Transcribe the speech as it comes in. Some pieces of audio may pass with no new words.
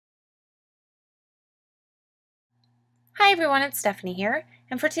Hi everyone, it's Stephanie here,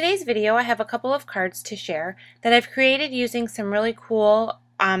 and for today's video I have a couple of cards to share that I've created using some really cool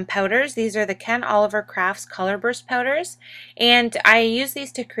powders. These are the Ken Oliver Crafts Color Burst powders, and I use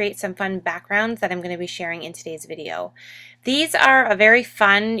these to create some fun backgrounds that I'm going to be sharing in today's video. These are a very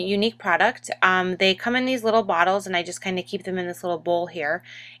fun, unique product. They come in these little bottles, and I just kind of keep them in this little bowl here,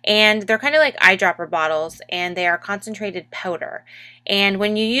 and they're kind of like eyedropper bottles, and they are concentrated powder. And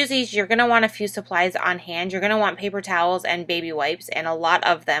when you use these, you're going to want a few supplies on hand. You're going to want paper towels and baby wipes, and a lot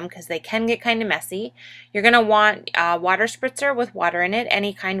of them because they can get kind of messy. You're going to want a water spritzer with water in it.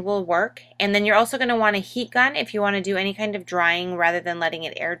 Any kind will work. And then you're also going to want a heat gun if you want to do any kind of drying rather than letting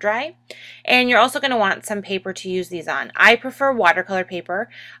it air dry. And you're also going to want some paper to use these on. I prefer watercolor paper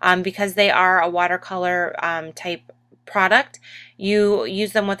because they are a watercolor type product. You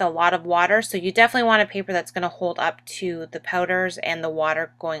use them with a lot of water, so you definitely want a paper that's going to hold up to the powders and the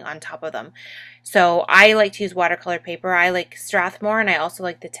water going on top of them. So I like to use watercolor paper. I like Strathmore, and I also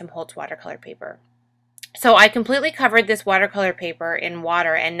like the Tim Holtz watercolor paper. So I completely covered this watercolor paper in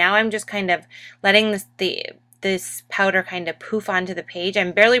water, and now I'm just kind of letting this powder kind of poof onto the page.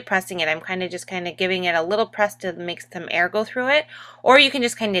 I'm barely pressing it. I'm kind of giving it a little press to make some air go through it, or you can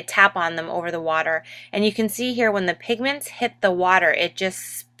just kind of tap on them over the water. And you can see here when the pigments hit the water, it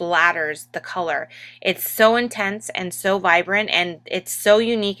just splatters the color. It's so intense and so vibrant, and it's so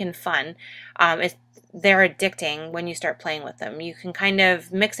unique and fun. They're addicting when you start playing with them. You can kind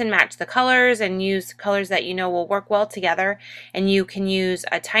of mix and match the colors and use colors that you know will work well together. And you can use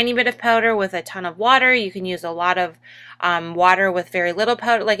a tiny bit of powder with a ton of water. You can use a lot of water with very little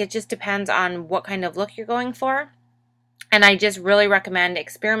powder. Like, it just depends on what kind of look you're going for. And I just really recommend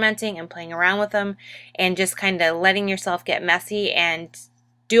experimenting and playing around with them and just kind of letting yourself get messy and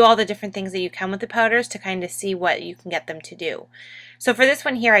do all the different things that you can with the powders to kind of see what you can get them to do. So for this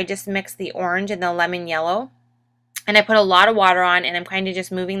one here, I just mixed the orange and the lemon yellow, and I put a lot of water on, and I'm kind of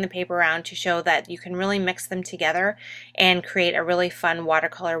just moving the paper around to show that you can really mix them together and create a really fun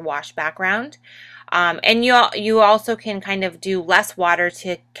watercolor wash background. And you also can kind of do less water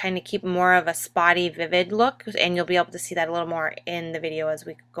to kind of keep more of a spotty, vivid look, and you'll be able to see that a little more in the video as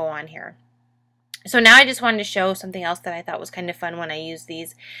we go on here. So now I just wanted to show something else that I thought was kind of fun when I use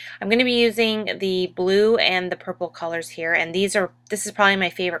these. I'm going to be using the blue and the purple colors here, and this is probably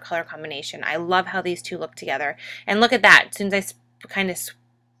my favorite color combination. I love how these two look together. And look at that. As soon as I kind of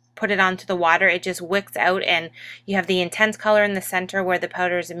put it onto the water, it just wicks out, and you have the intense color in the center where the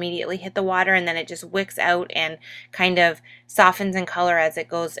powders immediately hit the water, and then it just wicks out and kind of softens in color as it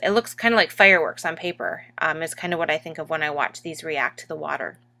goes. It looks kind of like fireworks on paper, is kind of what I think of when I watch these react to the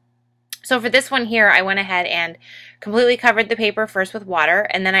water. So for this one here, I went ahead and completely covered the paper first with water,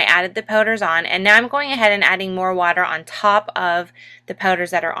 and then I added the powders on, and now I'm going ahead and adding more water on top of the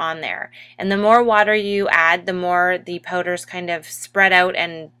powders that are on there. And the more water you add, the more the powders kind of spread out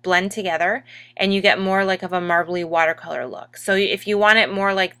and blend together, and you get more like of a marbly watercolor look. So if you want it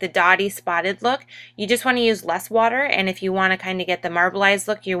more like the dotty spotted look, you just want to use less water, and if you want to kind of get the marbleized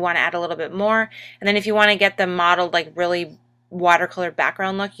look, you want to add a little bit more. And then if you want to get the mottled, like really watercolor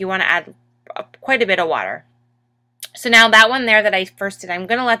background look, you want to add quite a bit of water. So now that one there that I first did, I'm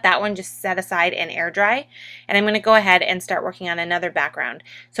going to let that one just set aside and air dry, and I'm going to go ahead and start working on another background.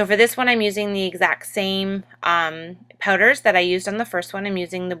 So for this one, I'm using the exact same powders that I used on the first one. I'm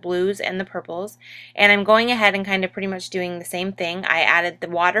using the blues and the purples, and I'm going ahead and kind of pretty much doing the same thing. I added the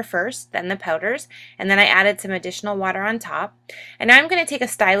water first, then the powders, and then I added some additional water on top. And now I'm going to take a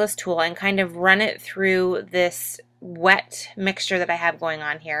stylus tool and kind of run it through this wet mixture that I have going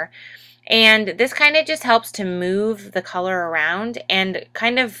on here. And this kind of just helps to move the color around and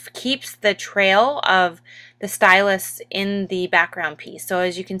kind of keeps the trail of the stylus in the background piece. So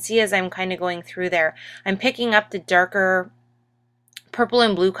as you can see, as I'm kind of going through there, I'm picking up the darker purple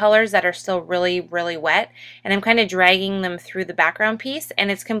and blue colors that are still really, really wet, and I'm kind of dragging them through the background piece, and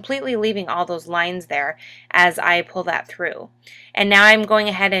it's completely leaving all those lines there as I pull that through. And now I'm going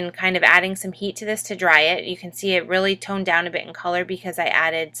ahead and kind of adding some heat to this to dry it. You can see it really toned down a bit in color because I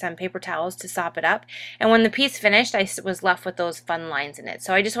added some paper towels to sop it up. And when the piece finished, I was left with those fun lines in it.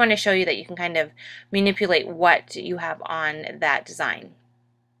 So I just wanted to show you that you can kind of manipulate what you have on that design.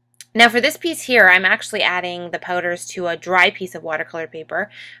 Now for this piece here, I'm actually adding the powders to a dry piece of watercolor paper.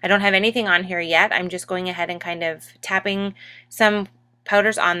 I don't have anything on here yet. I'm just going ahead and kind of tapping some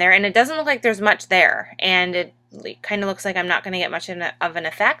powders on there, and it doesn't look like there's much there, and kind of looks like I'm not going to get much of an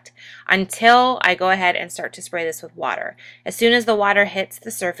effect until I go ahead and start to spray this with water. As soon as the water hits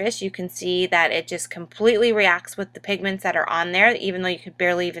the surface, you can see that it just completely reacts with the pigments that are on there, even though you could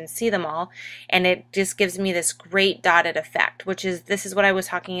barely even see them all, and it just gives me this great dotted effect, this is what I was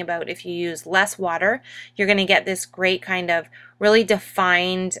talking about. If you use less water, you're going to get this great kind of really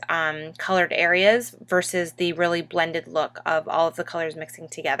defined colored areas versus the really blended look of all of the colors mixing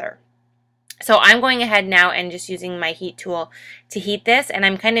together. So I'm going ahead now and just using my heat tool to heat this, and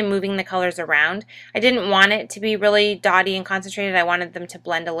I'm kind of moving the colors around. I didn't want it to be really dotty and concentrated. I wanted them to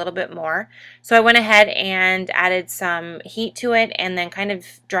blend a little bit more. So I went ahead and added some heat to it and then kind of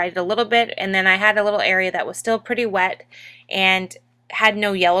dried it a little bit, and then I had a little area that was still pretty wet and had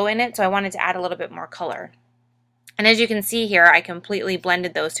no yellow in it, so I wanted to add a little bit more color. And as you can see here, I completely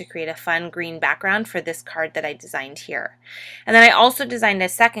blended those to create a fun green background for this card that I designed here. And then I also designed a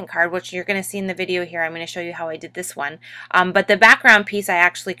second card, which you're going to see in the video here. I'm going to show you how I did this one. But the background piece I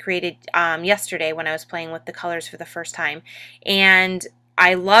actually created yesterday when I was playing with the colors for the first time. And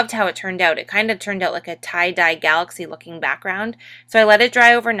I loved how it turned out. It kind of turned out like a tie-dye galaxy looking background. So I let it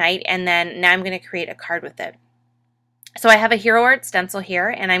dry overnight, and then now I'm going to create a card with it. So I have a Hero Art stencil here,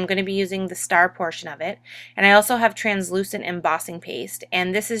 and I'm going to be using the star portion of it. And I also have translucent embossing paste,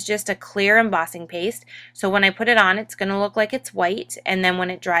 and this is just a clear embossing paste. So when I put it on, it's going to look like it's white, and then when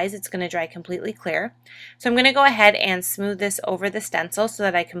it dries, it's going to dry completely clear. So I'm going to go ahead and smooth this over the stencil so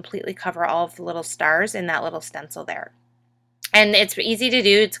that I completely cover all of the little stars in that little stencil there. And it's easy to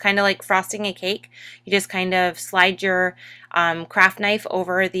do. It's kind of like frosting a cake. You just kind of slide your craft knife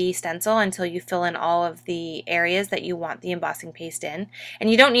over the stencil until you fill in all of the areas that you want the embossing paste in. And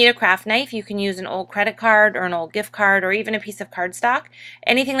you don't need a craft knife. You can use an old credit card or an old gift card or even a piece of cardstock.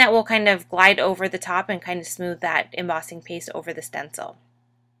 Anything that will kind of glide over the top and kind of smooth that embossing paste over the stencil.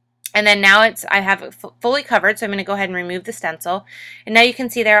 And then now I have it fully covered, so I'm going to go ahead and remove the stencil. And now you can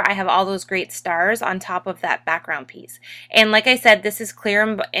see there I have all those great stars on top of that background piece. And like I said, this is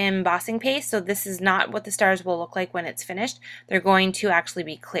clear embossing paste, so this is not what the stars will look like when it's finished. They're going to actually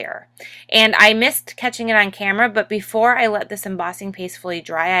be clear. And I missed catching it on camera, but before I let this embossing paste fully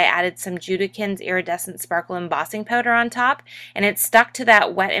dry, I added some Judikins Iridescent Sparkle Embossing Powder on top, and it stuck to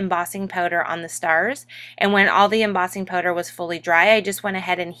that wet embossing powder on the stars. And when all the embossing powder was fully dry, I just went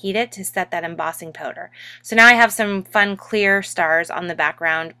ahead and heated to set that embossing powder. So now I have some fun clear stars on the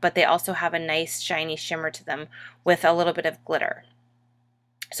background, but they also have a nice shiny shimmer to them with a little bit of glitter.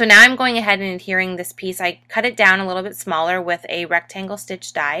 So now I'm going ahead and adhering this piece. I cut it down a little bit smaller with a rectangle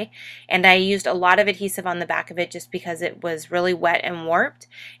stitch die, and I used a lot of adhesive on the back of it just because it was really wet and warped,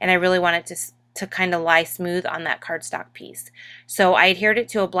 and I really wanted to kind of lie smooth on that cardstock piece. So I adhered it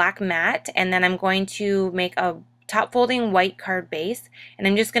to a black mat, and then I'm going to make a top folding white card base, and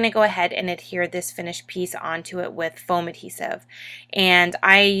I'm just going to go ahead and adhere this finished piece onto it with foam adhesive. And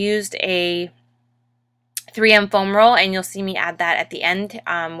I used a 3M foam roll, and you'll see me add that at the end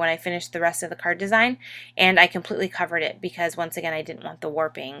when I finish the rest of the card design. And I completely covered it because once again I didn't want the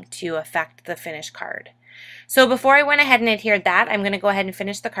warping to affect the finished card. So before I went ahead and adhered that, I'm going to go ahead and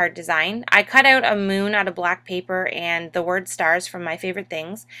finish the card design. I cut out a moon out of black paper and the word stars from My Favorite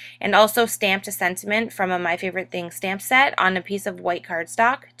Things, and also stamped a sentiment from a My Favorite Things stamp set on a piece of white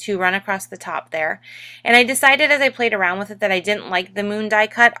cardstock to run across the top there. And I decided as I played around with it that I didn't like the moon die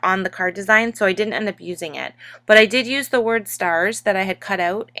cut on the card design, so I didn't end up using it. But I did use the word stars that I had cut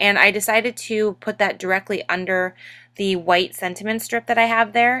out, and I decided to put that directly under the white sentiment strip that I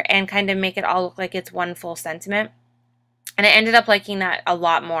have there and kind of make it all look like it's one full sentiment. And I ended up liking that a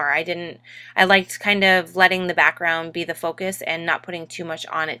lot more. I liked kind of letting the background be the focus and not putting too much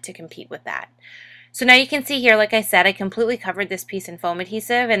on it to compete with that. So now you can see here, like I said, I completely covered this piece in foam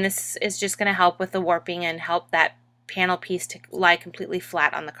adhesive, and this is just going to help with the warping and help that panel piece to lie completely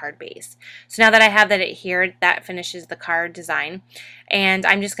flat on the card base. So now that I have that adhered, that finishes the card design. And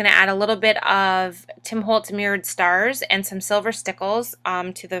I'm just going to add a little bit of Tim Holtz mirrored stars and some silver stickles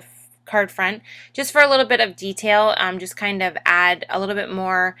to the card front, just for a little bit of detail, just kind of add a little bit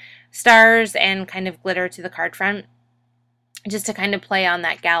more stars and kind of glitter to the card front, just to kind of play on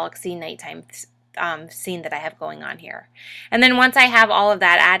that galaxy nighttime scene that I have going on here. And then once I have all of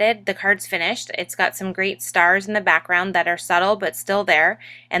that added, the card's finished. It's got some great stars in the background that are subtle but still there,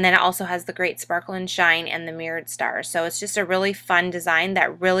 and then it also has the great sparkle and shine and the mirrored stars. So it's just a really fun design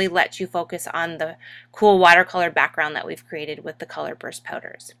that really lets you focus on the cool watercolor background that we've created with the color burst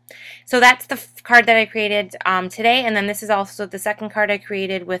powders. So that's the card that I created today, and then this is also the second card I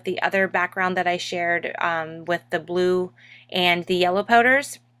created with the other background that I shared with the blue and the yellow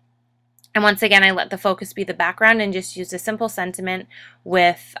powders. And once again, I let the focus be the background and just used a simple sentiment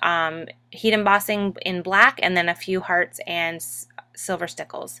with heat embossing in black and then a few hearts and silver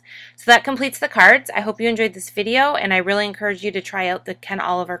stickles. So that completes the cards. I hope you enjoyed this video, and I really encourage you to try out the Ken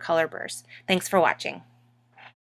Oliver color burst. Thanks for watching.